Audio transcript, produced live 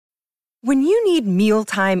When you need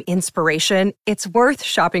mealtime inspiration, it's worth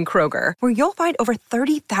shopping Kroger, where you'll find over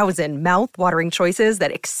 30,000 mouth-watering choices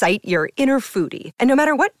that excite your inner foodie. And no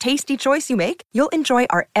matter what tasty choice you make, you'll enjoy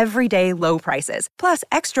our everyday low prices, plus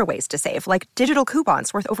extra ways to save, like digital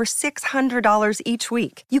coupons worth over $600 each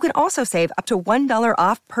week. You can also save up to $1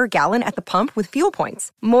 off per gallon at the pump with fuel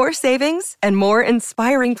points. More savings and more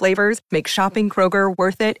inspiring flavors make shopping Kroger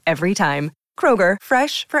worth it every time. Kroger,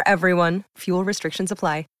 fresh for everyone. Fuel restrictions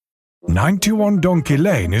apply. 91 Donkey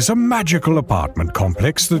Lane is a magical apartment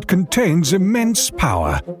complex that contains immense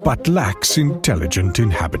power, but lacks intelligent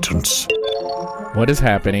inhabitants. What is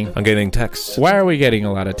happening? I'm getting texts. Why are we getting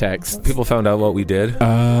a lot of texts? People found out what we did.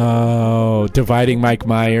 Oh, dividing Mike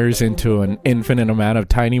Myers into an infinite amount of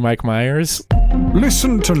tiny Mike Myers?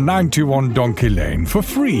 Listen to 91 Donkey Lane for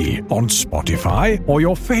free on Spotify or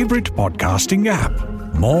your favorite podcasting app.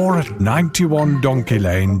 More at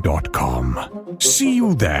 91donkeylane.com. See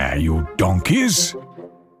you there, you donkeys.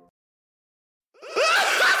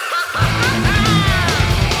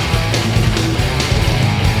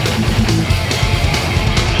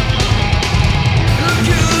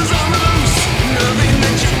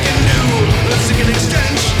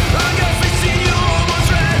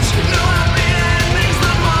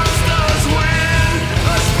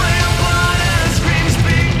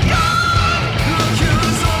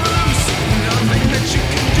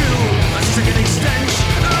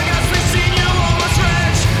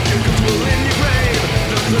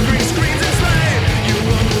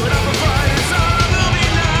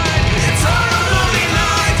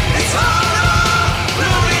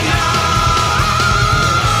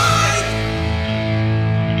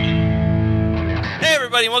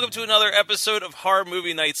 Welcome to another episode of Horror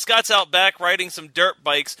Movie Night. Scott's out back riding some dirt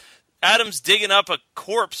bikes. Adam's digging up a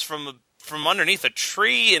corpse from underneath a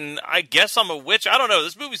tree, and I guess I'm a witch. I don't know.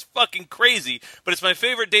 This movie's fucking crazy, but it's my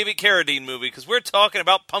favorite David Carradine movie because we're talking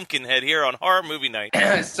about Pumpkinhead here on Horror Movie Night.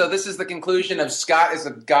 So this is the conclusion of Scott is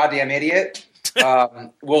a goddamn idiot.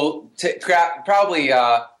 We'll probably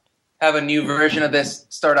have a new version of this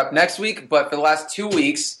start up next week, but for the last 2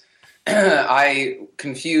 weeks, I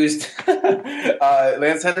confused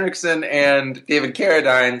Lance Henriksen and David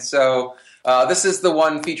Carradine, so this is the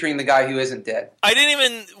one featuring the guy who isn't dead. I didn't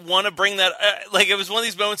even want to bring that it was one of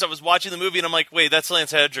these moments I was watching the movie and I'm like, wait, that's Lance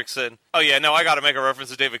Henriksen. Oh yeah, no, I gotta make a reference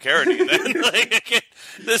to David Carradine then.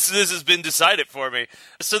 This has been decided for me.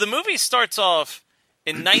 So the movie starts off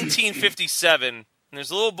in 1957, and there's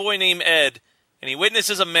a little boy named Ed, and he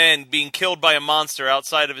witnesses a man being killed by a monster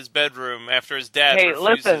outside of his bedroom after his dad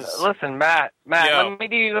refuses. Listen, Matt, let me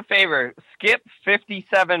do you a favor. Skip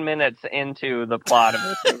 57 minutes into the plot of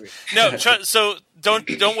this movie. No, so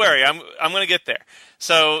don't worry. I'm going to get there.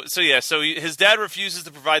 So his dad refuses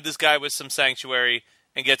to provide this guy with some sanctuary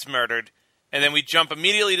and gets murdered. And then we jump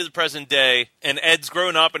immediately to the present day, and Ed's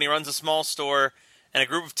grown up and he runs a small store, and a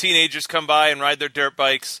group of teenagers come by and ride their dirt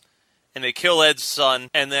bikes. And they kill Ed's son,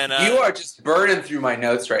 and then... you are just burning through my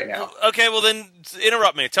notes right now. Okay, well then,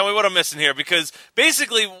 interrupt me. Tell me what I'm missing here, because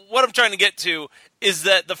basically what I'm trying to get to is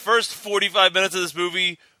that the first 45 minutes of this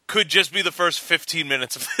movie could just be the first 15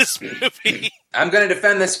 minutes of this movie. I'm going to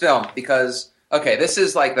defend this film, because, okay, this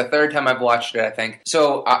is like the third time I've watched it, I think.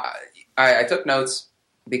 So I took notes,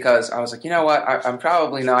 because I was like, you know what, I'm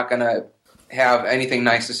probably not going to have anything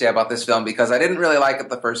nice to say about this film because I didn't really like it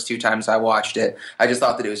the first 2 times I watched it. I just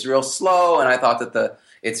thought that it was real slow, and I thought that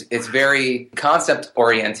it's very concept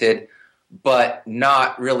oriented, but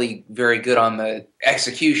not really very good on the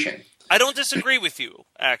execution. I don't disagree with you,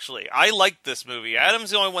 actually. I like this movie. Adam's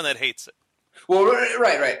the only one that hates it. Well,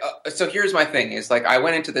 right. So here's my thing: is like I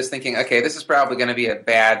went into this thinking, okay, this is probably going to be a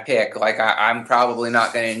bad pick. Like I'm probably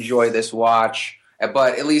not going to enjoy this watch,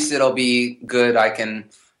 but at least it'll be good. I can,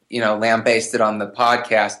 lambaste it on the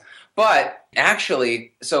podcast. But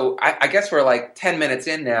actually, so I guess we're like 10 minutes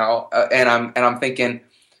in now, and I'm thinking,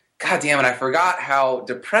 God damn it, I forgot how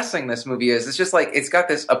depressing this movie is. It's just like it's got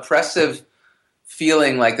this oppressive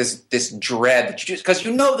feeling, like this dread, because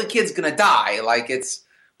the kid's gonna die.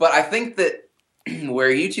 But I think that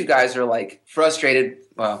where you two guys are like frustrated.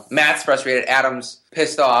 Well, Matt's frustrated, Adam's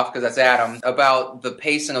pissed off, because that's Adam, about the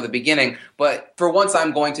pacing of the beginning. But for once,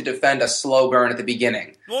 I'm going to defend a slow burn at the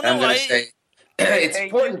beginning. Well, I'm going to say it's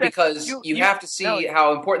important because you have to see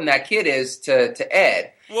how important that kid is to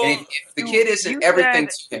Ed. Well, and if the kid isn't everything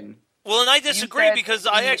to him. Well, and I disagree because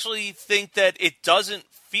I actually think that it doesn't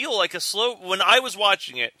feel like a slow... When I was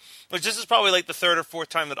watching it, which this is probably like the third or fourth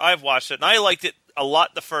time that I've watched it, and I liked it a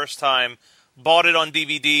lot the first time, bought it on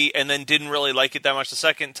DVD, and then didn't really like it that much the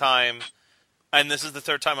second time, and this is the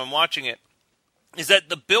third time I'm watching it, is that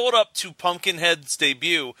the build-up to Pumpkinhead's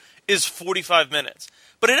debut is 45 minutes.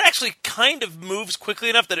 but it actually kind of moves quickly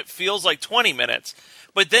enough that it feels like 20 minutes.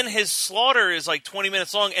 But then his slaughter is like 20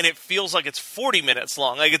 minutes long, and it feels like it's 40 minutes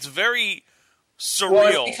long. Like, it's very surreal.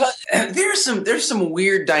 Well, because there's some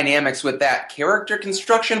weird dynamics with that character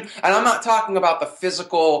construction, and I'm not talking about the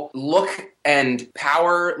physical look and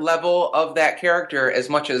power level of that character as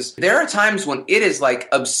much as there are times when it is like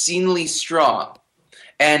obscenely strong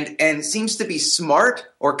and seems to be smart,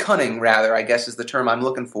 or cunning rather, I guess is the term I'm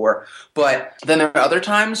looking for. But then there are other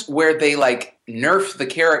times where they like nerf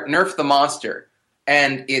the monster,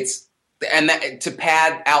 and to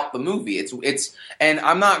pad out the movie. It's and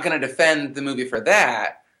I'm not going to defend the movie for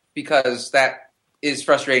that, because that is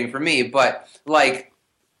frustrating for me. But like,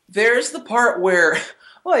 there's the part where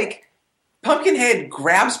like Pumpkinhead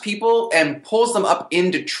grabs people and pulls them up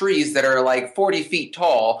into trees that are like 40 feet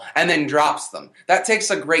tall and then drops them. That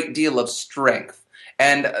takes a great deal of strength.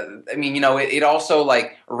 And I mean, it also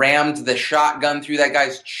like rammed the shotgun through that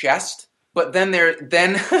guy's chest. But then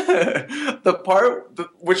the part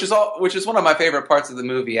which is one of my favorite parts of the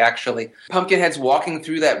movie, actually. Pumpkinhead's walking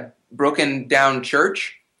through that broken down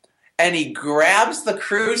church, and he grabs the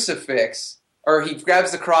crucifix, or he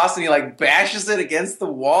grabs the cross, and he like bashes it against the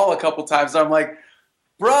wall a couple times. And I'm like,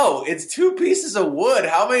 bro, it's 2 pieces of wood.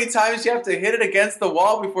 How many times do you have to hit it against the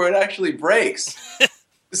wall before it actually breaks?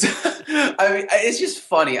 I mean, it's just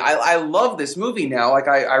funny. I love this movie now. Like,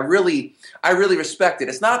 I really respect it.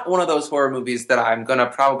 It's not one of those horror movies that I'm going to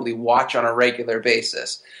probably watch on a regular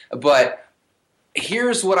basis. But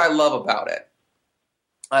here's what I love about it.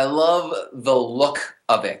 I love the look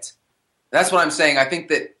of it. That's what I'm saying. I think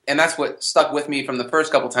that, and that's what stuck with me from the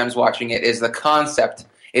first couple times watching it, is the concept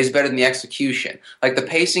is better than the execution. Like, the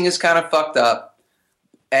pacing is kind of fucked up.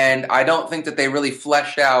 And I don't think that they really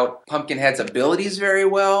fleshed out Pumpkinhead's abilities very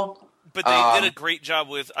well. But they did a great job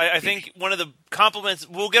with, I think one of the compliments,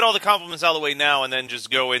 we'll get all the compliments out of the way now and then just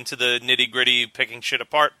go into the nitty-gritty picking shit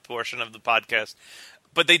apart portion of the podcast.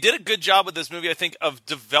 But they did a good job with this movie, I think, of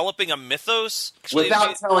developing a mythos.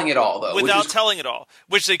 Without telling it all, though. Without telling it all.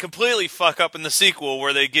 Which they completely fuck up in the sequel,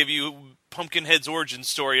 where they give you Pumpkinhead's origin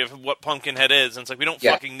story of what Pumpkinhead is. And it's like, we don't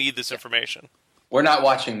fucking need this information. We're not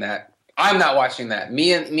watching that. I'm not watching that.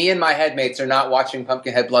 Me and my headmates are not watching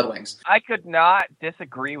Pumpkinhead Bloodwings. I could not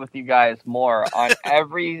disagree with you guys more on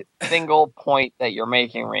every single point that you're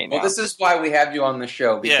making right now. Well, this is why we have you on the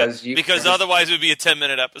show, because because otherwise it would be a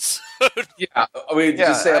 10-minute episode. Yeah, we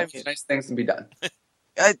just say nice things and be done.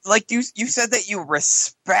 Like you said that you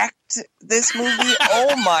respect this movie.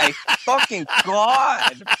 Oh my fucking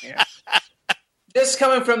god! This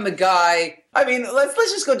coming from the guy. I mean, let's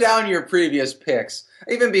just go down your previous picks.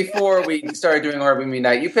 Even before we started doing Horror Movie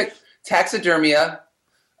Night, you picked Taxidermia.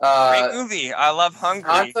 Great movie. I love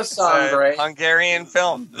Hungary. It's a Hungarian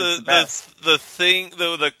film. The thing,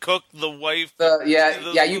 the cook, the wife.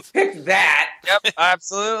 You picked that. Yep,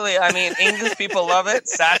 absolutely. I mean, English people love it.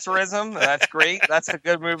 Satirism. That's great. That's a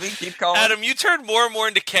good movie. Keep going. Adam, you turn more and more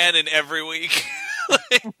into canon every week.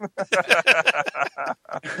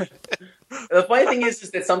 The funny thing is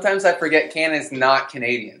that sometimes I forget Canon's not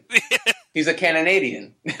Canadian. He's a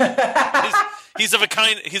Canadian. He's a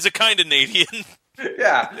kind of Canadian.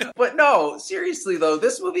 Yeah, but no, seriously though,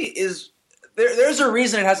 this movie is there's a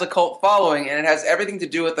reason it has a cult following, and it has everything to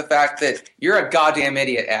do with the fact that you're a goddamn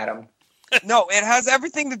idiot, Adam. No, it has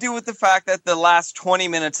everything to do with the fact that the last 20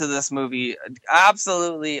 minutes of this movie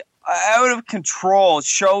absolutely out of control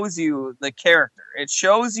shows you the character. It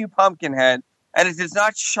shows you Pumpkinhead, and it does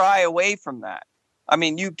not shy away from that. I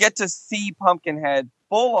mean, you get to see Pumpkinhead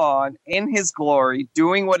full on in his glory,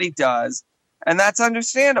 doing what he does, and that's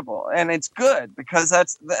understandable, and it's good because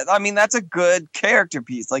that's a good character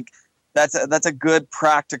piece. Like that's a good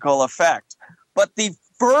practical effect. But the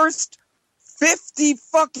first 50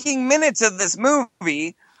 fucking minutes of this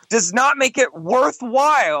movie does not make it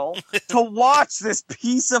worthwhile to watch this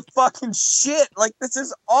piece of fucking shit. Like, this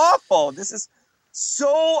is awful. This is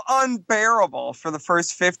so unbearable for the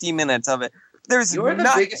first 50 minutes of it. You're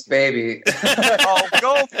the biggest baby. Oh,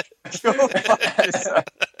 go fuck yourself.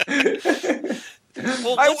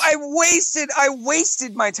 Well, I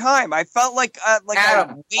wasted my time. I felt like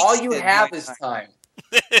Adam, all you have is time.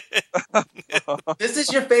 This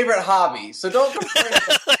is your favorite hobby, so don't complain.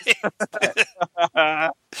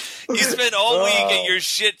 You spent all week at your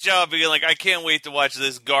shit job being like, I can't wait to watch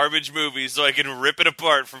this garbage movie so I can rip it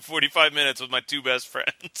apart for 45 minutes with my two best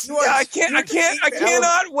friends. Yeah, I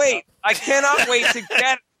cannot wait. I cannot wait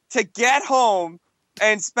to get home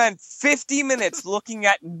and spend 50 minutes looking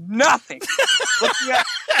at nothing. Looking at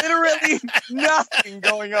literally nothing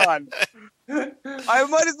going on. I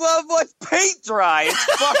might as well have watched paint dry. It's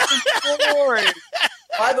fucking boring.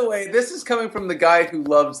 By the way, this is coming from the guy who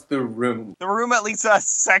loves The Room. The Room at least has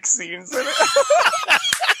sex scenes in it.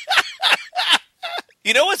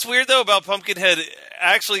 You know what's weird, though, about Pumpkinhead?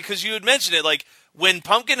 Actually, because you had mentioned it, like, when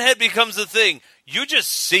Pumpkinhead becomes a thing, you just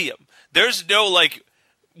see him. There's no, like,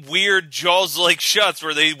 weird Jaws-like shots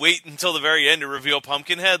where they wait until the very end to reveal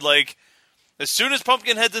Pumpkinhead. Like, as soon as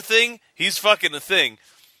Pumpkinhead's a thing, he's fucking a thing.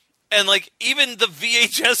 And, like, even the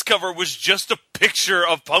VHS cover was just a picture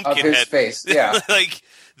of Pumpkinhead. Of his face, yeah. Like,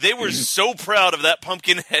 they were so proud of that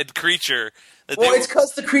Pumpkinhead creature. Well, it's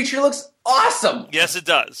because the creature looks awesome. Yes, it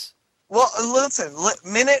does. Well, listen,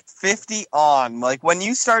 minute 50 on, like, when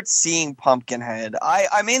you start seeing Pumpkinhead,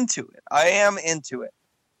 I'm into it. I am into it.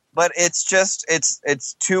 But it's just,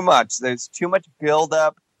 it's too much. There's too much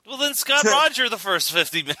build-up. Well, then Scott Roger the first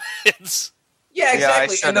 50 minutes. Yeah,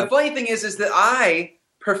 exactly. And the funny thing is that I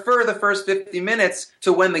prefer the first 50 minutes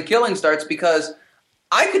to when the killing starts because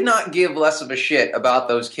I could not give less of a shit about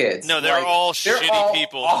those kids. No, they're all shitty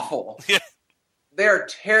people. Awful. Yeah. They're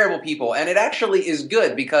terrible people, and it actually is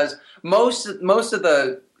good because most of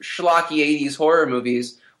the schlocky 80s horror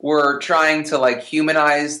movies were trying to like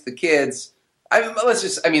humanize the kids.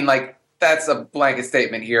 That's a blanket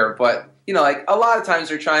statement here, but you know, like a lot of times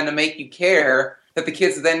they're trying to make you care that the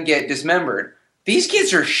kids then get dismembered. These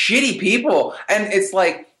kids are shitty people, and it's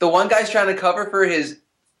like the one guy's trying to cover for his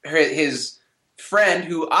friend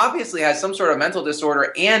who obviously has some sort of mental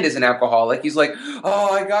disorder and is an alcoholic. He's like, oh,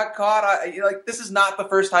 I got caught. This is not the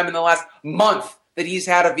first time in the last month that he's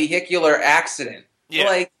had a vehicular accident. Yeah.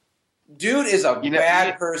 Like, dude is a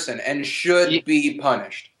bad person and should be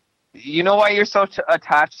punished. You know why you're so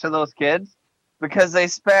attached to those kids? Because they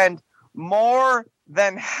spend more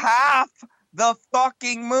than half the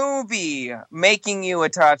fucking movie making you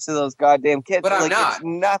attached to those goddamn kids. But I'm like, not. It's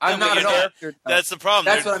nothing. I'm not at all. That's the problem.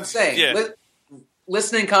 That's what I'm saying. Yeah.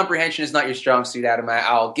 Listening comprehension is not your strong suit, Adam.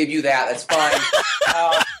 I'll give you that. That's fine.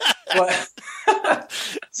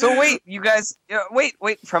 So wait, you guys,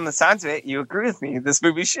 wait. From the sounds of it, you agree with me. This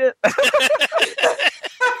movie's shit.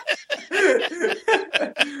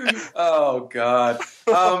 Oh God.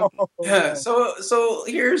 So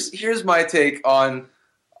here's my take on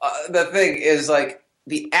the thing is like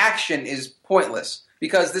the action is pointless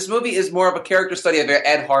because this movie is more of a character study of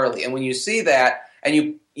Ed Harley, and when you see that and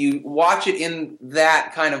you watch it in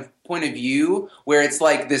that kind of point of view where it's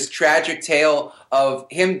like this tragic tale of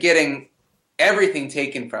him getting everything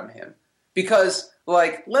taken from him. Because,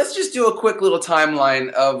 like, let's just do a quick little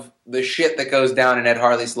timeline of the shit that goes down in Ed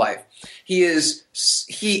Harley's life.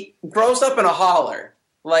 He grows up in a holler.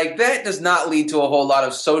 Like, that does not lead to a whole lot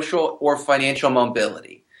of social or financial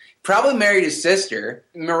mobility. Probably married his sister.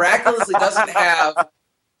 Miraculously doesn't have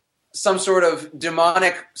some sort of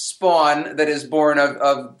demonic spawn that is born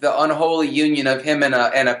of the unholy union of him and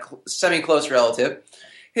a semi-close relative.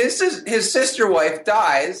 His sister wife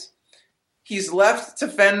dies. He's left to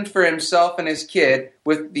fend for himself and his kid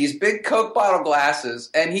with these big Coke bottle glasses,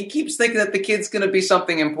 and he keeps thinking that the kid's going to be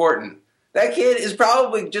something important. That kid is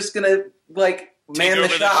probably just going to, like, man the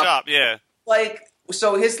shop. Yeah. Like,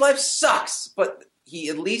 so his life sucks, but he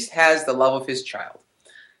at least has the love of his child.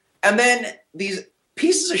 And then these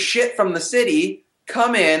pieces of shit from the city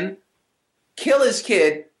come in, kill his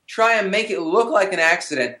kid, try and make it look like an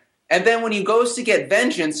accident, and then when he goes to get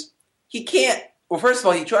vengeance, he can't. Well, first of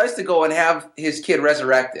all, he tries to go and have his kid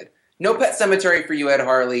resurrected. No Pet Cemetery for you, Ed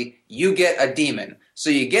Harley. You get a demon. So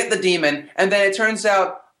you get the demon, and then it turns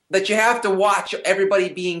out that you have to watch everybody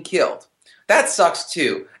being killed. That sucks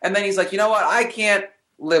too. And then he's like, you know what? I can't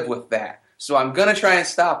live with that. So I'm going to try and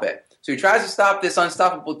stop it. So he tries to stop this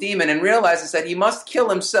unstoppable demon and realizes that he must kill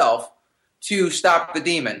himself to stop the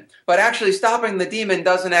demon. But actually stopping the demon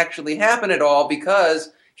doesn't actually happen at all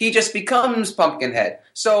because he just becomes Pumpkinhead.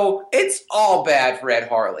 So it's all bad for Ed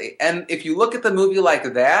Harley. And if you look at the movie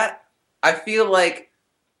like that, I feel like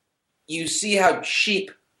you see how cheap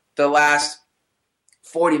the last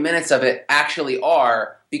 40 minutes of it actually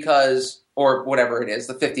are because, or whatever it is,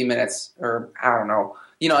 the 50 minutes, or I don't know.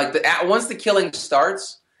 You know, like once the killing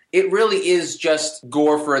starts, it really is just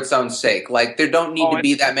gore for its own sake. Like, there don't need to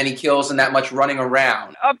be that many kills and that much running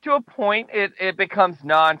around. Up to a point, it becomes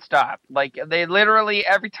nonstop. Like, they literally,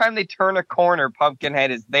 every time they turn a corner,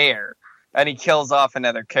 Pumpkinhead is there, and he kills off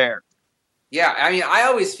another character. Yeah, I mean, I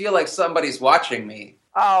always feel like somebody's watching me.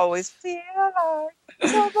 I always feel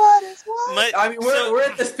like somebody's watching. I mean, we're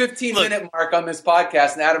at this 15-minute mark on this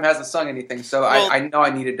podcast, and Adam hasn't sung anything, so I know I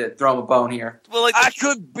needed to throw him a bone here. Well, like, I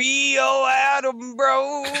could be your Adam,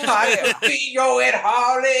 bro. I could be your Ed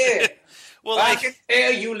Harley. Well, I can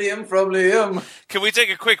tell you limb from limb. Can we take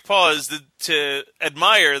a quick pause to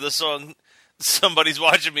admire the song "Somebody's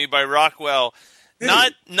Watching Me" by Rockwell?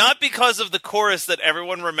 Not because of the chorus that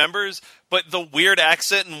everyone remembers, but the weird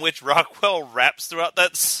accent in which Rockwell raps throughout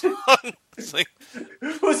that song. It's like,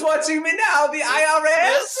 Who's watching me now? The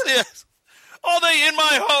IRS? yes. Are they in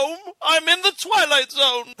my home? I'm in the Twilight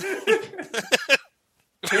Zone.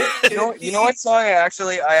 You know what song I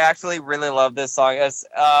actually really love this song? It's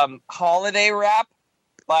Holiday Rap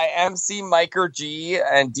by MC Miker G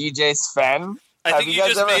and DJ Sven. I think Have you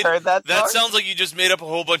guys ever heard that song? That sounds like you just made up a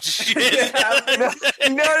whole bunch of shit. No,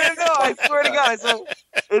 I swear to God.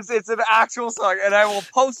 It's an actual song, and I will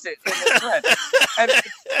post it in the thread.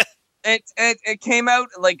 And it came out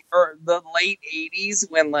like the late 80s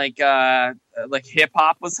when like hip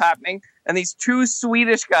hop was happening, and these two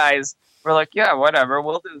Swedish guys were like, yeah, whatever,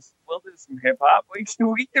 we'll do some hip hop. We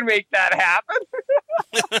can make that happen.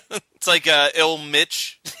 It's like Il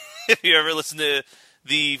Mitch. If you ever listen to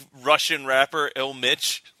the Russian rapper Il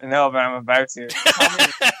Mitch. No, but I'm about to.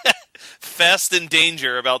 Fast and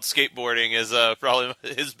Danger about skateboarding is probably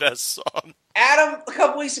his best song. Adam, a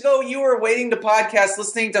couple weeks ago, you were waiting to podcast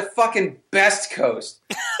listening to fucking Best Coast.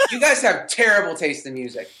 You guys have terrible taste in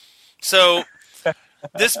music. So,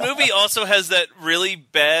 this movie also has that really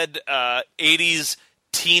bad 80s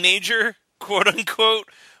teenager, quote unquote,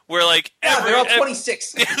 where like... they're all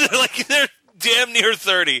 26. They're damn near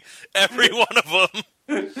 30. Every one of them.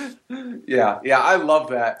 Yeah, I love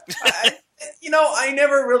that. I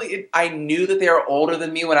never really... I knew that they were older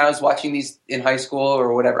than me when I was watching these in high school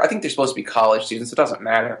or whatever. I think they're supposed to be college students. It doesn't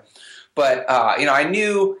matter. But, I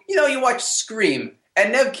knew... you watch Scream,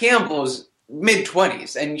 and Neve Campbell's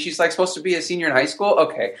mid-20s, and she's, like, supposed to be a senior in high school?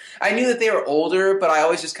 Okay. I knew that they were older, but I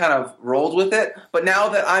always just kind of rolled with it. But now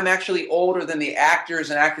that I'm actually older than the actors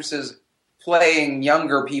and actresses playing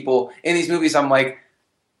younger people in these movies, I'm like...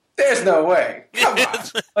 There's no way. Come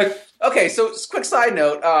on. Okay, so quick side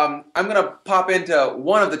note. I'm going to pop into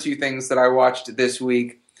one of the two things that I watched this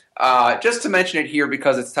week, just to mention it here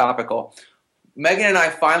because it's topical. Megan and I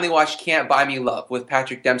finally watched Can't Buy Me Love with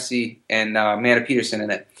Patrick Dempsey and Amanda Peterson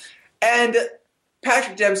in it. And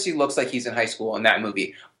Patrick Dempsey looks like he's in high school in that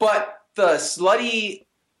movie. But the slutty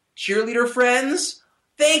cheerleader friends,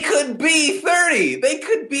 they could be 30. They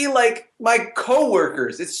could be like my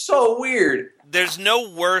coworkers. It's so weird. There's no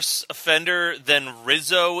worse offender than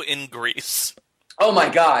Rizzo in Grease. Oh my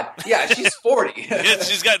God! Yeah, she's 40.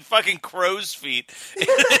 She's got fucking crow's feet.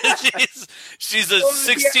 she's a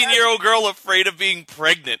 16-year-old girl afraid of being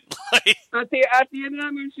pregnant. At the end of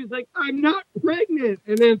that movie, she's like, "I'm not pregnant,"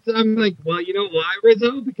 and then I'm like, "Well, you know why,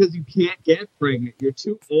 Rizzo? Because you can't get pregnant. You're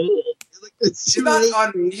too old." She's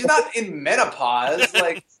not in menopause.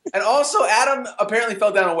 And also, Adam apparently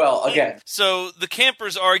fell down a well again. So the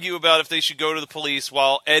campers argue about if they should go to the police,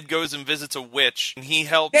 while Ed goes and visits a witch, and he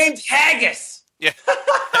helps. Named Haggis. Yeah.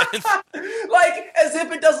 As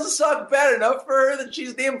if it doesn't suck bad enough for her that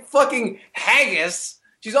she's named fucking Haggis.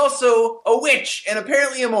 She's also a witch and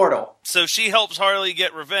apparently immortal. So she helps Harley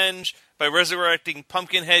get revenge by resurrecting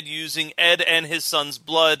Pumpkinhead using Ed and his son's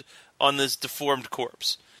blood on this deformed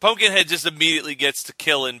corpse. Pumpkinhead just immediately gets to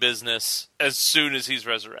kill in business as soon as he's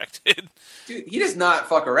resurrected. Dude, he does not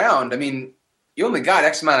fuck around. I mean, you only got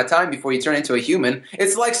X amount of time before you turn into a human.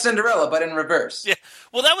 It's like Cinderella, but in reverse. Yeah.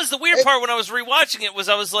 Well, that was the weird part when I was rewatching it, was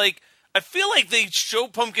I was like, I feel like they show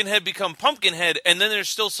Pumpkinhead become Pumpkinhead, and then there's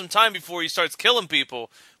still some time before he starts killing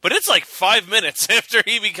people. But it's like 5 minutes after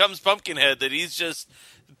he becomes Pumpkinhead that he's just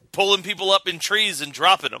pulling people up in trees and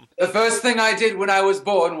dropping them. The first thing I did when I was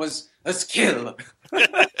born was a skill.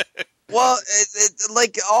 Well,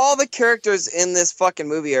 like, all the characters in this fucking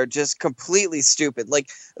movie are just completely stupid. Like,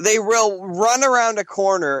 they will run around a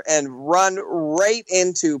corner and run right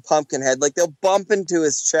into Pumpkinhead. Like, they'll bump into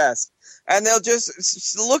his chest. And they'll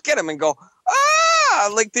just look at him and go,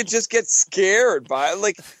 ah! Like, they just get scared by it.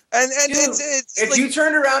 Like, and Dude, it's if like, you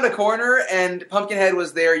turned around a corner and Pumpkinhead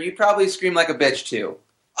was there, you'd probably scream like a bitch, too.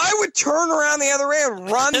 I would turn around the other way and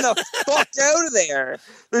run the fuck out of there.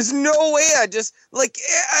 There's no way. I just, like,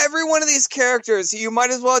 every one of these characters, you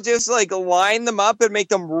might as well just, like, line them up and make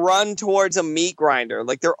them run towards a meat grinder.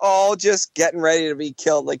 Like, they're all just getting ready to be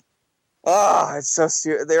killed. Like, it's so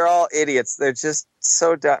stupid. They're all idiots. They're just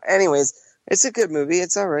so dumb. Anyways, it's a good movie.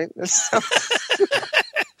 It's all right.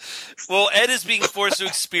 Well, Ed is being forced to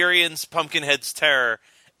experience Pumpkinhead's terror,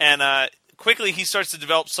 and quickly he starts to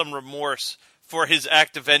develop some remorse for his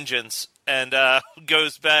act of vengeance, and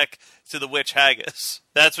goes back to the witch Haggis.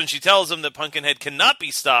 That's when she tells him that Pumpkinhead cannot be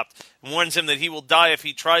stopped, and warns him that he will die if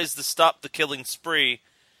he tries to stop the killing spree.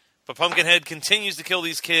 But Pumpkinhead continues to kill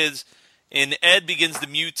these kids, and Ed begins to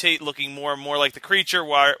mutate, looking more and more like the creature,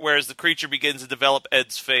 whereas the creature begins to develop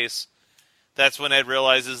Ed's face. That's when Ed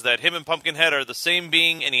realizes that him and Pumpkinhead are the same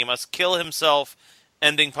being, and he must kill himself,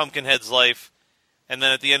 ending Pumpkinhead's life. And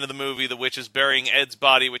then at the end of the movie, the witch is burying Ed's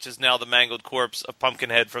body, which is now the mangled corpse of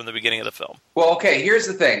Pumpkinhead from the beginning of the film. Well, okay, here's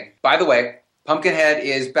the thing. By the way, Pumpkinhead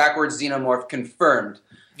is backwards xenomorph confirmed.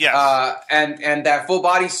 Yes. And that full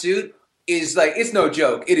body suit is like, it's no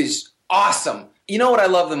joke. It is awesome. You know what I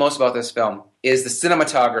love the most about this film is the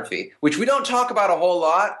cinematography, which we don't talk about a whole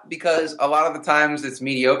lot because a lot of the times it's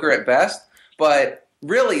mediocre at best. But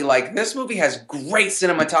really, like, this movie has great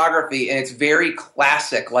cinematography and it's very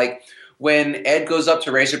classic. Like, when Ed goes up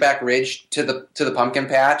to Razorback Ridge to the pumpkin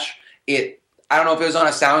patch, I don't know if it was on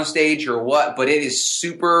a soundstage or what, but it is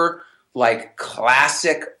super like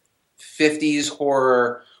classic 50s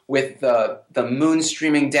horror with the moon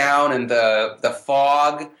streaming down and the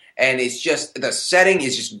fog, and it's just, the setting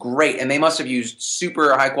is just great. And they must have used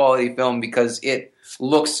super high quality film because it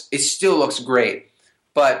still looks great.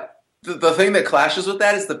 But the thing that clashes with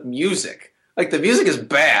that is the music. Like, the music is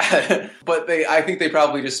bad, but I think they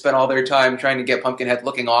probably just spent all their time trying to get Pumpkinhead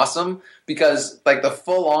looking awesome because, like, the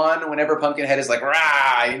full-on, whenever Pumpkinhead is like,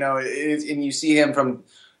 rah, you know, and you see him from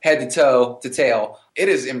head to toe to tail, it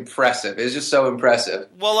is impressive. It's just so impressive.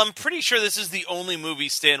 Well, I'm pretty sure this is the only movie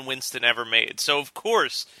Stan Winston ever made, so of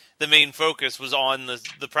course the main focus was on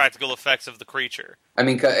the practical effects of the creature. I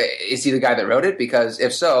mean, is he the guy that wrote it? Because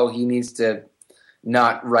if so, he needs to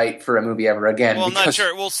not write for a movie ever again. Well, I'm not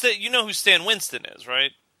sure. Well, you know who Stan Winston is,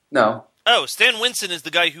 right? No. Oh, Stan Winston is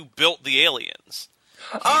the guy who built the aliens.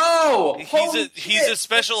 He's a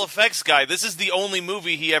special effects guy. This is the only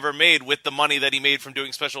movie he ever made with the money that he made from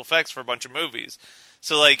doing special effects for a bunch of movies.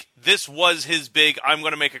 So, like, this was his big, I'm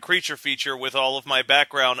going to make a creature feature with all of my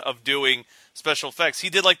background of doing special effects.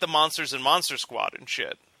 He did, like, the Monsters and Monster Squad and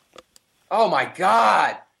shit. Oh, my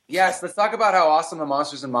God. Yes, let's talk about how awesome the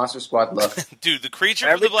Monsters and Monster Squad look. Dude, the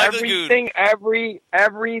creature from the Black Lagoon. Every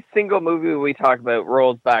single movie we talk about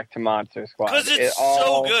rolls back to Monster Squad. Because it's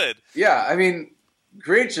so good. Yeah, I mean,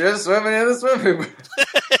 creatures swimming in the swimming pool.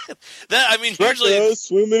 Usually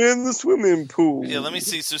swimming in the swimming pool. Yeah, let me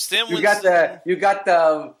see. So Stan Winston, you got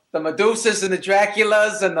the Medusas and the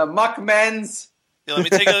Draculas and the Muckmens. Yeah, I'm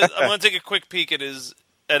going to take a quick peek at his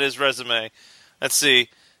resume. Let's see.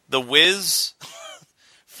 The Wiz,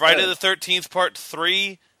 Friday the 13th Part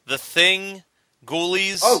 3, The Thing,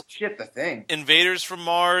 Ghoulies. Oh shit, The Thing. Invaders from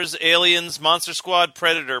Mars, Aliens, Monster Squad,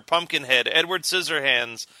 Predator, Pumpkinhead, Edward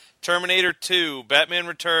Scissorhands, Terminator 2, Batman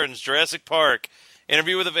Returns, Jurassic Park,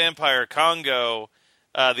 Interview with a Vampire, Congo,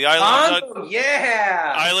 the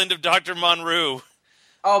Island of Dr. Monroe.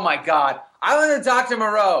 Oh my God, Island of Dr.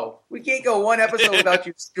 Moreau. We can't go one episode without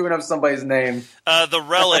you screwing up somebody's name. The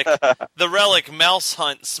Relic, Mouse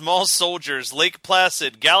Hunt, Small Soldiers, Lake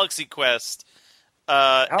Placid, Galaxy Quest.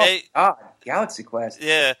 Galaxy Quest.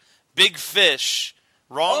 Yeah, Big Fish,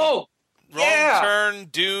 Wrong Turn,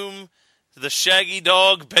 Doom, The Shaggy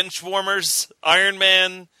Dog, Benchwarmers, Iron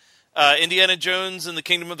Man, Indiana Jones and the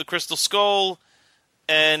Kingdom of the Crystal Skull,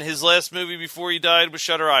 and his last movie before he died was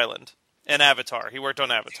Shutter Island and Avatar. He worked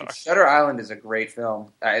on Avatar. Shutter Island is a great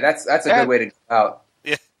film. That's a good way to go out.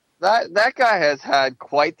 Yeah. That guy has had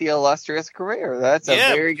quite the illustrious career. That's a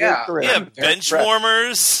very good career. Yeah,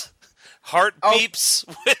 Benchwarmers, Heart Beeps.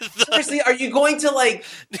 Seriously, are you going to like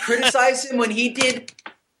criticize him when he did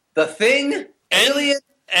The Thing, Alien,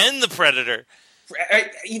 and The Predator?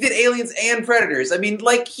 He did Aliens and Predators. I mean,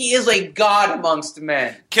 like, he is a god amongst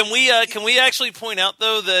men. Can we actually point out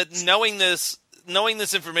though that knowing this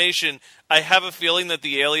information, I have a feeling that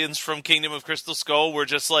the aliens from Kingdom of Crystal Skull were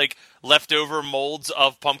just like leftover molds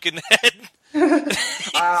of Pumpkinhead.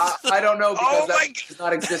 I don't know because that does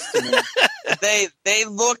not exist to me. They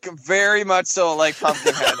look very much so like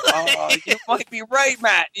Pumpkinhead. You might be right,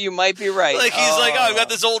 Matt. You might be right. Like he's like, I've got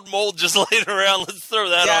this old mold just laying around. Let's throw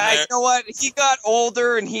that on there. You know what? He got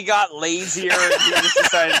older and he got lazier and he just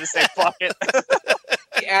decided to say, fuck it.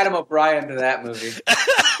 Adam O'Brien to that movie.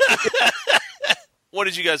 What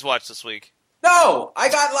did you guys watch this week? No, I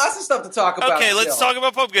got lots of stuff to talk about. Okay, let's talk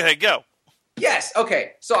about Pumpkinhead. Go. Yes.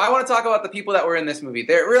 Okay. So I want to talk about the people that were in this movie.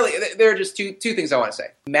 There are just two things I want to say.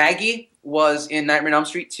 Maggie was in Nightmare on Elm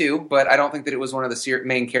Street 2, but I don't think that it was one of the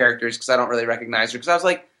main characters because I don't really recognize her. Because I was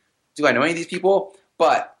like, do I know any of these people?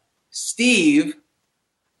 But Steve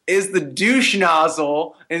is the douche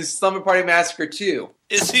nozzle in Slumber Party Massacre 2.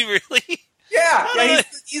 Is he really? Yeah,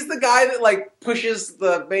 he's the guy that like pushes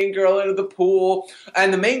the main girl into the pool,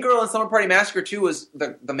 and the main girl in Summer Party Massacre 2 was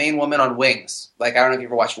the main woman on Wings. Like, I don't know if you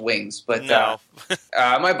ever watched Wings, but no.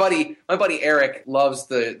 My buddy Eric loves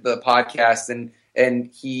the podcast, and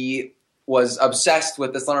he was obsessed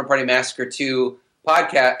with the Slumber Party Massacre 2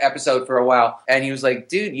 podcast episode for a while, and he was like,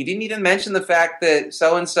 dude, you didn't even mention the fact that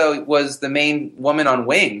so-and-so was the main woman on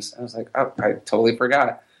Wings. I was like, oh, I totally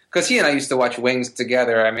forgot. Because he and I used to watch Wings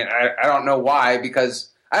together. I mean, I don't know why, because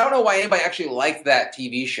I don't know why anybody actually liked that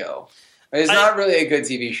TV show. It's not really a good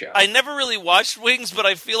TV show. I never really watched Wings, but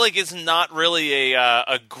I feel like it's not really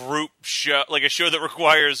a group show, like a show that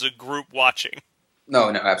requires a group watching. No,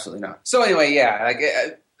 absolutely not. So anyway, yeah,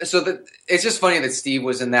 it's just funny that Steve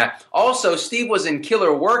was in that. Also, Steve was in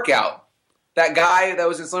Killer Workout. That guy that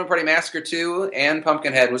was in Slumber Party Massacre 2 and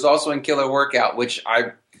Pumpkinhead was also in Killer Workout, which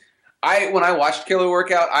I when I watched Killer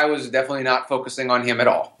Workout, I was definitely not focusing on him at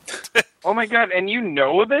all. Oh my god, and you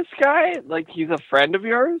know this guy? Like, he's a friend of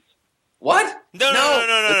yours? What?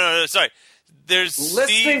 No. Sorry. There's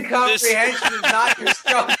Listening comprehension is not your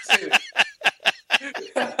strong suit.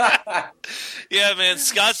 Yeah, man,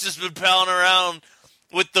 Scott's just been palling around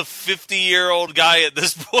with the 50-year-old guy at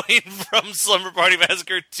this point from Slumber Party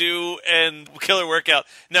Massacre 2 and Killer Workout.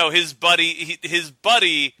 No, his buddy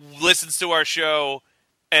listens to our show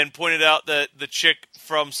and pointed out that the chick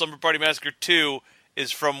from Slumber Party Massacre 2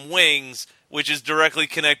 is from Wings, which is directly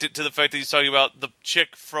connected to the fact that he's talking about the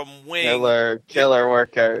chick from Wings. Killer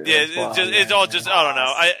Workout. Yeah, it's all just, I don't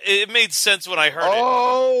know. It made sense when I heard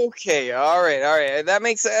it. Okay, all right. That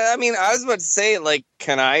makes. I mean, I was about to say, like,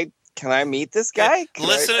 can I meet this guy?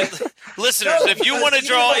 Listeners, No, if you want to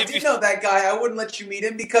draw, if you know that guy, I wouldn't let you meet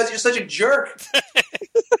him because you're such a jerk.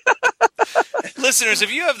 Listeners, if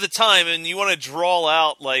you have the time and you want to draw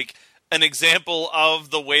out like an example of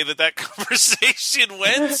the way that conversation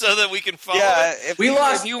went, so that we can follow. Yeah, it. If you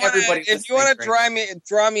want to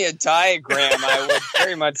draw me a diagram, I would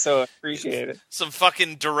very much so appreciate it. Some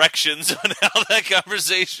fucking directions on how that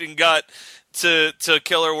conversation got to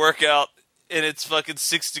Killer Workout in its fucking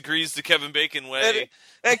 6 degrees to Kevin Bacon way.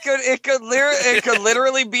 It could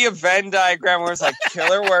literally be a Venn diagram where it's like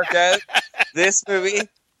Killer Workout, this movie,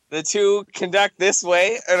 the two conduct this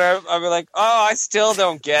way, and I'll be like, oh, I still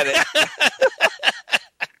don't get it.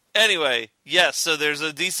 Anyway, yes, so there's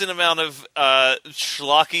a decent amount of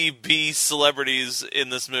schlocky B celebrities in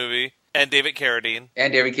this movie, and David Carradine.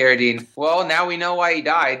 Well, now we know why he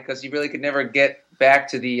died, because he really could never get back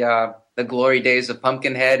to the glory days of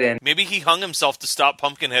Pumpkinhead, and maybe he hung himself to stop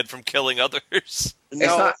Pumpkinhead from killing others.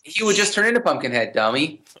 He would just turn into Pumpkinhead,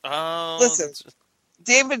 dummy. Listen,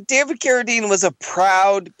 David Carradine was a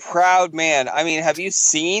proud man. I mean, have you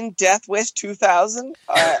seen Death Wish 2000?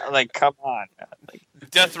 Like, come on.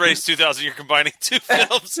 Death Race 2000, you're combining two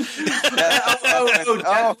films. Death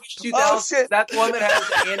Wish 2000. Shit. That's one that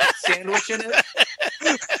has an sandwich in it?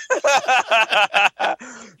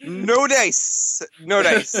 No dice.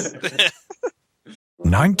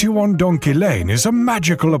 91 Donkey Lane is a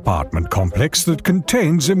magical apartment complex that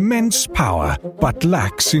contains immense power but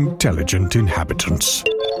lacks intelligent inhabitants.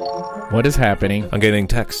 What is happening? I'm getting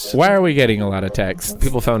texts. Why are we getting a lot of texts?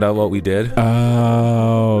 People found out what we did.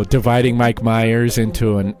 Oh, dividing Mike Myers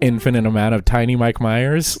into an infinite amount of tiny Mike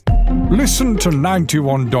Myers? Listen to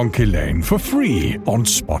 91 Donkey Lane for free on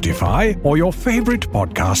Spotify or your favorite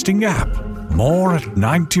podcasting app. More at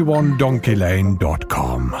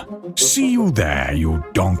 91donkeylane.com. See you there, you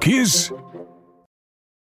donkeys.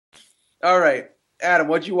 All right. Adam,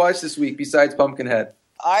 what'd you watch this week besides Pumpkinhead?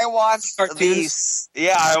 I watched Cartoons? these.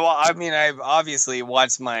 Yeah, I mean, I've obviously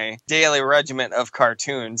watched my daily regiment of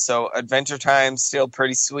cartoons. So Adventure Time's still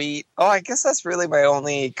pretty sweet. Oh, I guess that's really my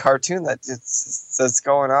only cartoon that's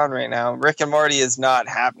going on right now. Rick and Morty is not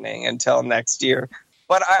happening until next year.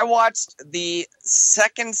 But I watched the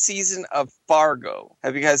second season of Fargo.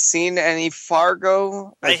 Have you guys seen any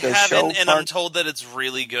Fargo? I haven't, and I'm told that it's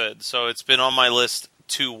really good. So it's been on my list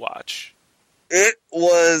to watch. It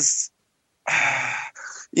was...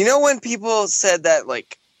 You know when people said that,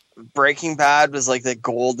 like, Breaking Bad was like the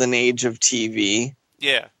golden age of TV?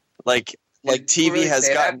 Yeah. Like TV really has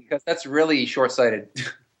gotten... because that's really short-sighted.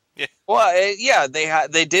 Yeah. Well,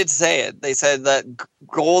 they did say it. They said that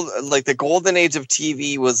the golden age of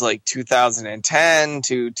TV was like 2010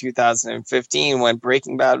 to 2015 when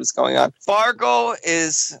Breaking Bad was going on. Fargo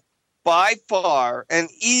is by far and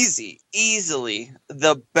easily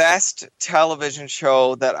the best television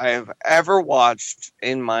show that I've ever watched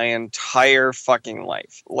in my entire fucking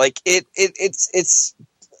life. Like it's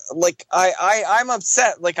like I'm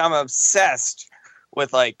upset. Like I'm obsessed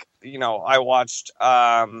with, like, you know, I watched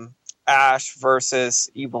Ash versus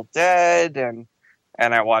Evil Dead, and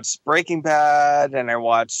I watched Breaking Bad, and I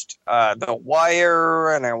watched The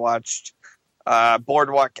Wire, and I watched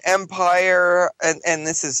Boardwalk Empire, and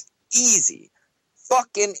this is easy,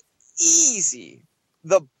 fucking easy,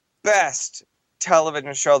 the best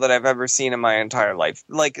television show that I've ever seen in my entire life.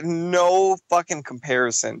 Like, no fucking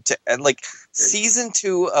comparison to like season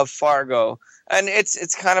 2 of Fargo. And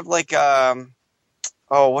it's kind of like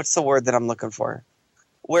what's the word that I'm looking for?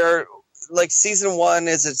 Where like season 1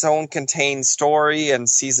 is its own contained story, and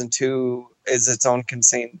season 2 is its own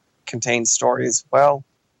contained story as well.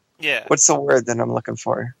 Yeah. What's the word that I'm looking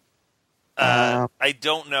for? I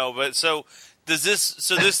don't know, but so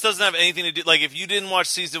this doesn't have anything to do, like, if you didn't watch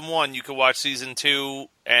season 1, you could watch season 2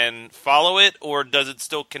 and follow it, or does it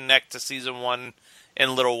still connect to season 1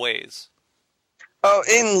 in little ways? Oh,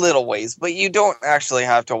 in little ways, but you don't actually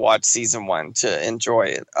have to watch season 1 to enjoy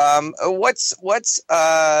it. What's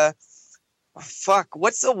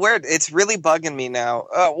the word? It's really bugging me now.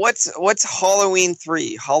 What's Halloween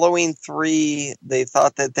 3? Halloween 3, they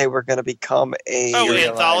thought that they were going to become a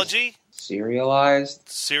anthology?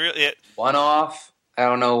 Serialized? Yeah. One-off? I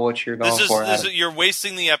don't know what you're going for. You're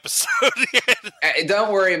wasting the episode.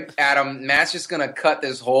 Don't worry, Adam. Matt's just going to cut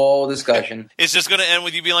this whole discussion. It's just going to end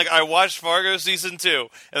with you being like, I watched Fargo season 2,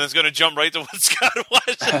 and it's going to jump right to what Scott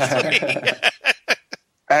watched this week.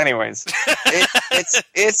 Anyways,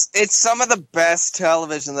 it's some of the best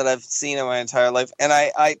television that I've seen in my entire life, and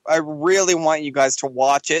I really want you guys to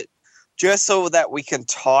watch it just so that we can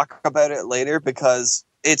talk about it later, because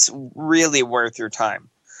it's really worth your time.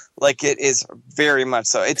 Like, it is very much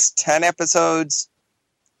so. It's 10 episodes.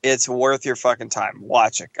 It's worth your fucking time.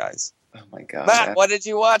 Watch it, guys. Oh my god, Matt, what did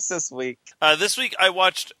you watch this week? This week I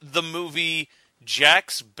watched the movie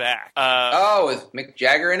Jack's Back. With Mick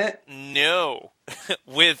Jagger in it? No.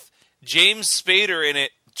 With James Spader in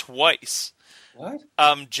it twice. What?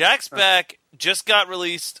 Jack's Back just got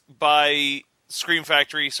released by Scream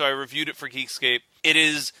Factory, so I reviewed it for Geekscape. It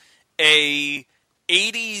is a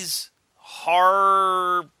 80s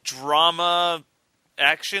horror drama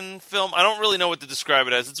action film. I don't really know what to describe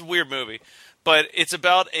it as. It's a weird movie. But it's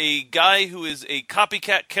about a guy who is a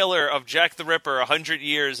copycat killer of Jack the Ripper 100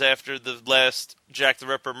 years after the last Jack the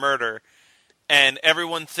Ripper murder. And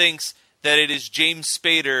everyone thinks that it is James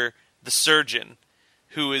Spader, the surgeon,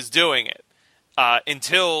 who is doing it.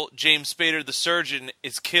 Until James Spader, the surgeon,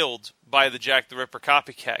 is killed by the Jack the Ripper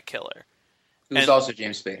copycat killer. Who's also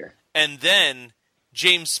James Spader. And then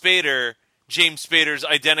James Spader's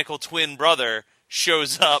identical twin brother,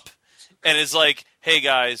 shows up and is like, hey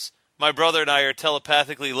guys, my brother and I are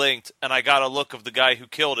telepathically linked, and I got a look of the guy who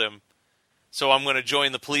killed him, so I'm going to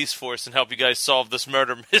join the police force and help you guys solve this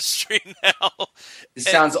murder mystery now. It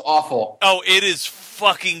sounds awful. Oh, it is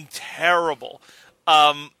fucking terrible.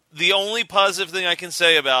 The only positive thing I can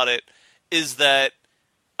say about it is that,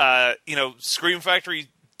 Scream Factory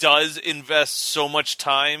does invest so much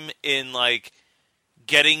time in, like,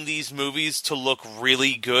 getting these movies to look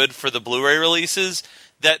really good for the Blu-ray releases,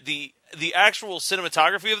 that the actual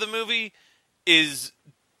cinematography of the movie is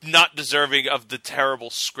not deserving of the terrible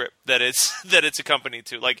script that it's accompanied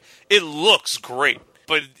to. Like, it looks great,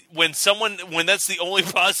 but when that's the only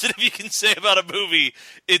positive you can say about a movie,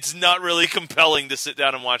 it's not really compelling to sit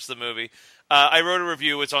down and watch the movie. I wrote a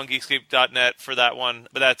review. It's on Geekscape.net for that one,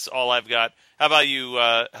 but that's all I've got. How about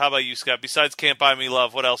you, Scott? Besides Can't Buy Me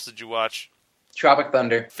Love, what else did you watch? Tropic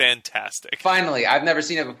Thunder. Fantastic. Finally, I've never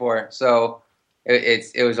seen it before, so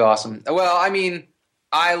it was awesome. Well, I mean,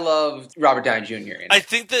 I loved Robert Downey Jr. in it. I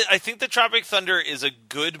think that Tropic Thunder is a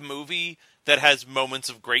good movie that has moments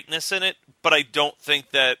of greatness in it, but I don't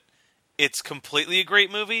think that it's completely a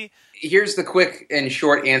great movie. Here's the quick and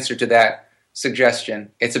short answer to that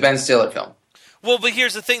suggestion. It's a Ben Stiller film. Well, but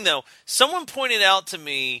here's the thing, though. Someone pointed out to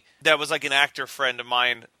me, that was like an actor friend of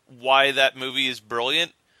mine, why that movie is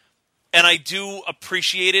brilliant. And I do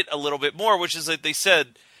appreciate it a little bit more, which is that they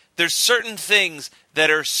said there's certain things that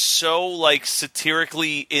are so, like,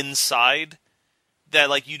 satirically inside that,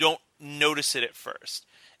 like, you don't notice it at first.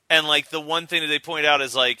 And, like, the one thing that they point out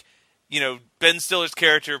is, like, Ben Stiller's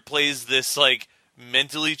character plays this, like,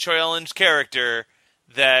 mentally challenged character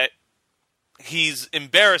that he's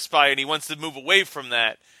embarrassed by and he wants to move away from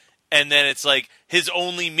that. And then it's, like, his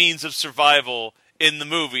only means of survival in the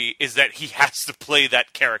movie is that he has to play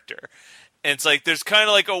that character. And it's like, there's kind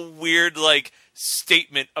of like a weird, like,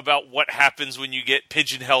 statement about what happens when you get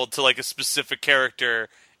pigeonholed to, like, a specific character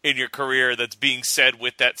in your career that's being said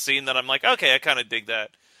with that scene that I'm like, okay, I kind of dig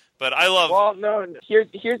that. But I love... Well, no,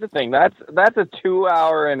 here's the thing. That's a 2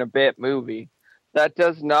 hour and a bit movie. That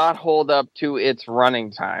does not hold up to its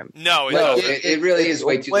running time. No, it really is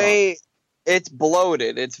way too long. It's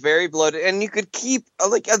bloated. It's very bloated, and you could keep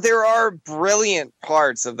there are brilliant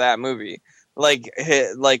parts of that movie, like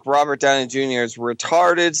Robert Downey Jr.'s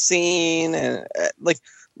retarded scene, and like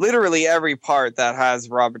literally every part that has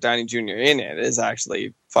Robert Downey Jr. in it is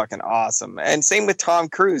actually fucking awesome. And same with Tom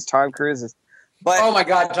Cruise. Tom Cruise is. But oh my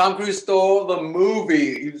God, Tom Cruise stole the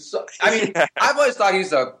movie. I've always thought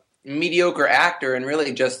he's a mediocre actor and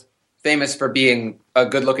really just famous for being a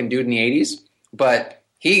good-looking dude in the 80s. But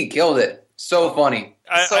he killed it. So funny.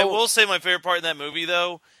 I will say my favorite part in that movie,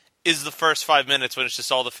 though, is the first 5 minutes when it's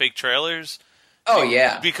just all the fake trailers. Oh,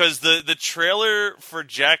 yeah. Because the trailer for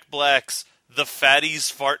Jack Black's The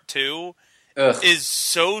Fatties Fart 2 is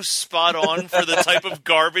so spot on for the type of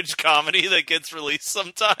garbage comedy that gets released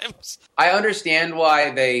sometimes. I understand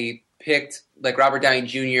why they picked like Robert Downey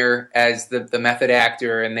Jr. as the method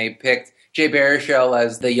actor, and they picked Jay Baruchel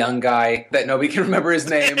as the young guy that nobody can remember his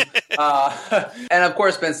name. And of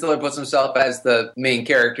course, Ben Stiller puts himself as the main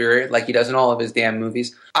character, like he does in all of his damn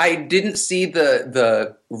movies. I didn't see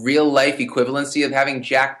the real life equivalency of having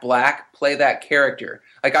Jack Black play that character.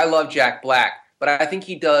 Like, I love Jack Black, but I think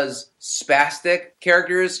he does spastic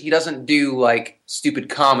characters. He doesn't do, like, stupid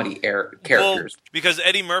comedy characters. Well, because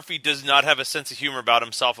Eddie Murphy does not have a sense of humor about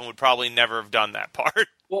himself and would probably never have done that part.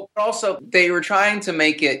 Well, but also, they were trying to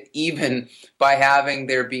make it even by having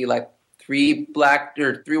there be, like, three white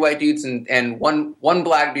dudes and one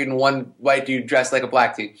black dude and one white dude dressed like a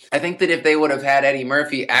black dude. I think that if they would have had Eddie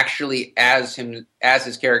Murphy actually as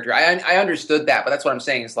his character, I understood that, but that's what I'm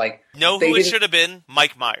saying. It's like, who it should have been?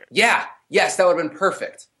 Mike Myers. Yeah. Yes, that would have been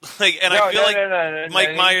perfect. I feel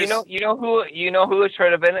Mike Myers. You know who it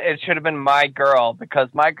should have been? It should have been my girl, because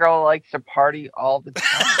my girl likes to party all the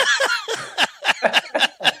time.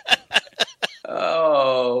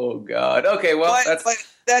 Oh God. Okay, well,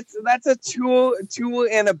 that's a two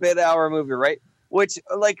and a bit hour movie, right? Which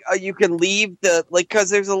you can leave because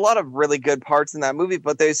there's a lot of really good parts in that movie,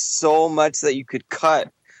 but there's so much that you could cut.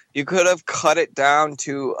 You could have cut it down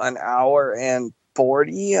to an hour and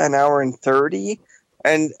 40, an hour and 30,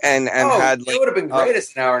 and had it would have been great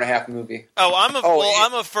as an hour and a half movie.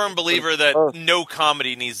 I'm a firm believer that no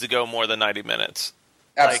comedy needs to go more than 90 minutes.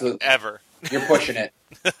 Absolutely, ever. You're pushing it.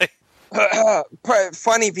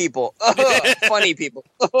 Funny people. Funny people.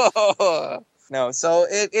 No, so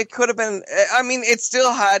it could have been. I mean, it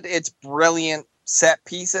still had its brilliant set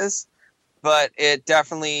pieces, but it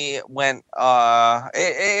definitely went.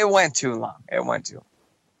 It went too long. It went too long.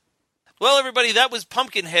 Well, everybody, that was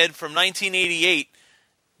Pumpkinhead from 1988.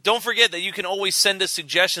 Don't forget that you can always send us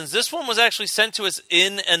suggestions. This one was actually sent to us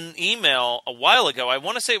in an email a while ago. I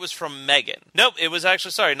want to say it was from Megan. Nope, it was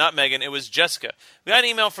actually, sorry, not Megan. It was Jessica. We got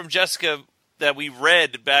an email from Jessica that we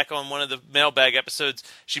read back on one of the mailbag episodes.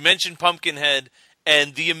 She mentioned Pumpkinhead,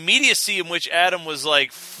 and the immediacy in which Adam was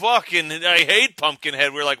like, fucking, I hate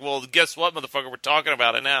Pumpkinhead. We were like, well, guess what, motherfucker? We're talking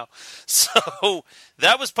about it now. So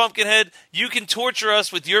that was Pumpkinhead. You can torture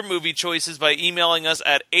us with your movie choices by emailing us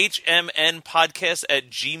at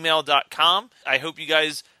hmnpodcast@gmail.com. I hope you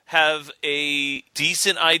guys have a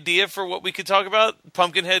decent idea for what we could talk about.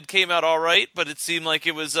 Pumpkinhead came out all right, but it seemed like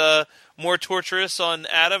it was more torturous on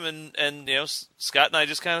Adam, and Scott and I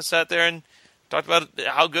just kind of sat there and talked about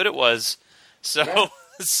how good it was. So,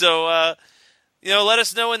 let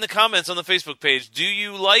us know in the comments on the Facebook page. Do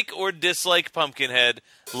you like or dislike Pumpkinhead?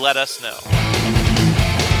 Let us know.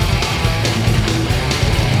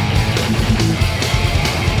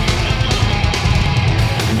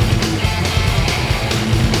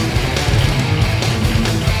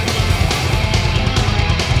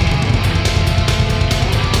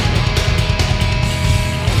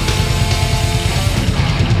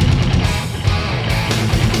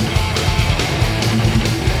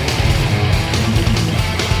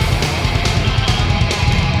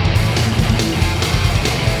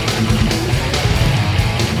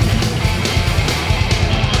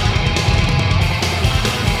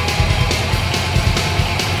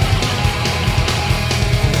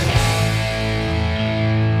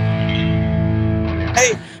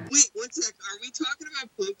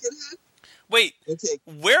 Wait, okay.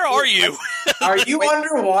 Where are you? Are you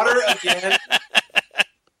underwater again?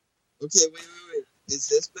 Okay, wait. Is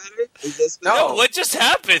this better? No, what just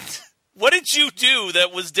happened? What did you do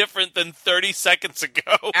that was different than 30 seconds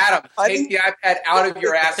ago? Adam, take the iPad out of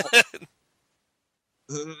your asshole.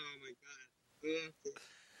 Oh my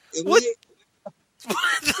God. What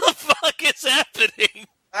the fuck is happening?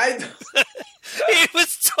 He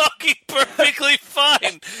was talking perfectly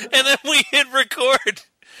fine, and then we hit record,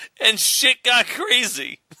 and shit got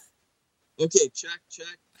crazy. Okay, check.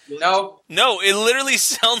 No, it literally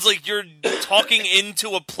sounds like you're talking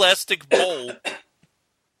into a plastic bowl.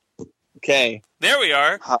 Okay. There we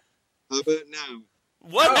are. How about now?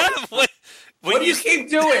 What happened? What do you keep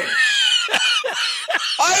doing?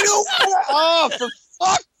 I don't want to. Oh, for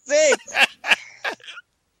fuck's sake.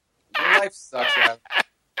 Your life sucks, Adam.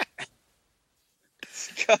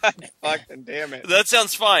 God fucking damn it. That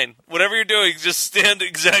sounds fine. Whatever you're doing, just stand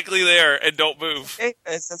exactly there and don't move. Okay,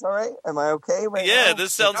 is this all right? Am I okay right now? Yeah,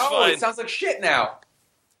 this sounds No, fine. it sounds like shit now.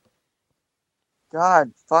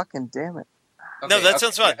 God fucking damn it. No, that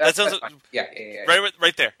sounds fine. That's That sounds fine. Yeah.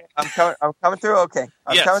 right there. I'm coming through okay.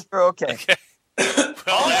 I'm Yes. coming through okay. Okay.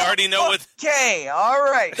 Well, I already know what Okay, all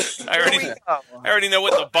right. I already know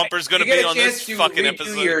what the bumper's going to You be get a on chance this to fucking redo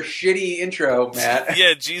episode. your shitty intro, Matt.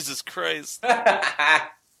 Yeah, Jesus Christ.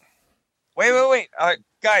 Wait.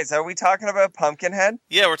 Guys, are we talking about Pumpkinhead?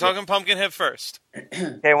 Yeah, we're talking Pumpkinhead first.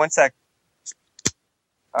 Okay, 1 sec.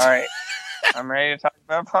 All right. I'm ready to talk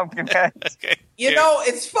about Pumpkinhead. Okay. You know,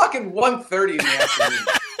 it's fucking 1:30 in the afternoon.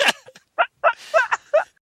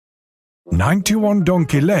 91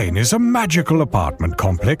 Donkey Lane is a magical apartment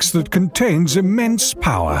complex that contains immense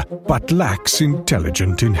power but lacks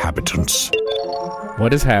intelligent inhabitants.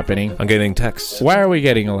 What is happening? I'm getting texts. Why are we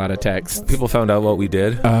getting a lot of texts? People found out what we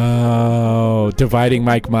did. Oh, dividing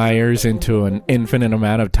Mike Myers into an infinite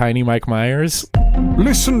amount of tiny Mike Myers?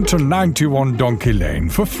 Listen to 91 Donkey Lane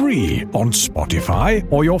for free on Spotify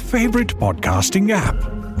or your favorite podcasting app.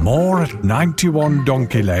 More at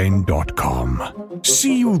 91donkeylane.com.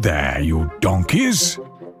 See you there, you donkeys.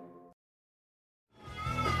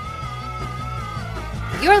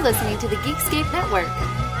 You're listening to the Geekscape Network.